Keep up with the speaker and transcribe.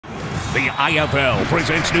The IFL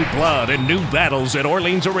presents new blood and new battles at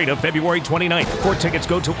Orleans Arena February 29th. For tickets,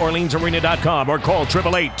 go to orleansarena.com or call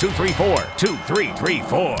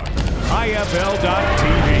 888-234-2334.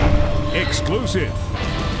 IFL.TV. Exclusive.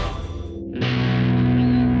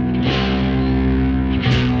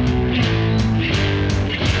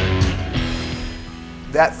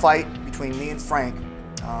 That fight between me and Frank,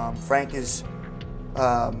 Frank has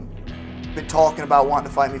been talking about wanting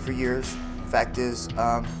to fight me for years. The fact is,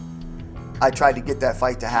 I tried to get that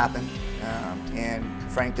fight to happen, and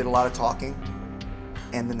Frank did a lot of talking,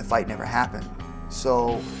 and then the fight never happened.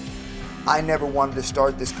 So I never wanted to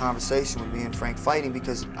start this conversation with me and Frank fighting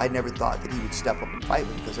because I never thought that he would step up and fight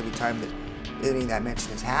me, because every time that anything that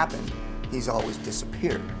mention has happened, he's always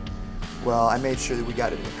disappeared. Well, I made sure that we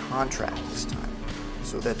got it in the contract this time,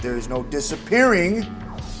 so that there is no disappearing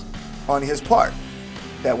on his part.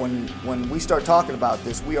 That when we start talking about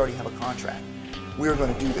this, we already have a contract. We are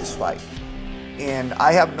going to do this fight. And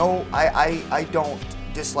I have I don't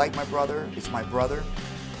dislike my brother. It's my brother,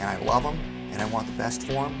 and I love him, and I want the best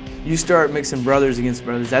for him. You start mixing brothers against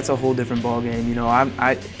brothers, that's a whole different ballgame. You know,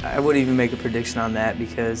 I wouldn't even make a prediction on that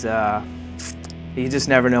because you just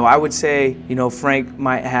never know. I would say, you know, Frank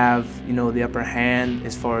might have, you know, the upper hand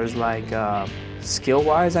as far as like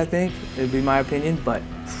skill-wise, I think, it'd be my opinion, but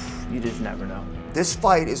you just never know. This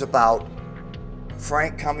fight is about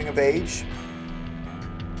Frank coming of age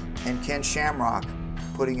and Ken Shamrock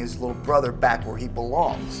putting his little brother back where he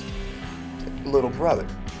belongs. Little brother.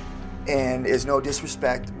 And there's no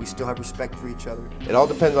disrespect. We still have respect for each other. It all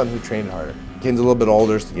depends on who trained harder. Ken's a little bit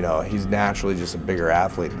older, so, you know, he's naturally just a bigger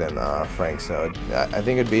athlete than Frank, so I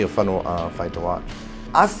think it'd be a fun fight to watch.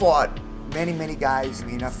 I fought many guys. I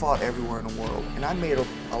mean, I fought everywhere in the world, and I made a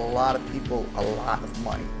lot of people a lot of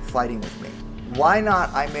money fighting with me. Why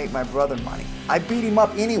not I make my brother money? I beat him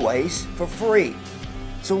up anyways for free.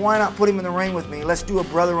 So why not put him in the ring with me? Let's do a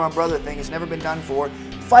brother-on-brother thing. It's never been done before.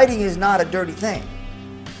 Fighting is not a dirty thing.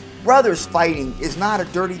 Brothers fighting is not a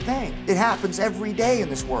dirty thing. It happens every day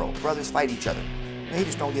in this world. Brothers fight each other. They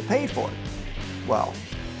just don't get paid for it. Well,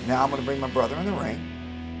 now I'm going to bring my brother in the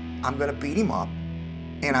ring. I'm going to beat him up,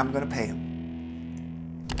 and I'm going to pay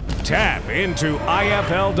him. Tap into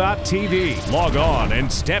IFL.TV. Log on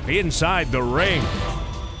and step inside the ring.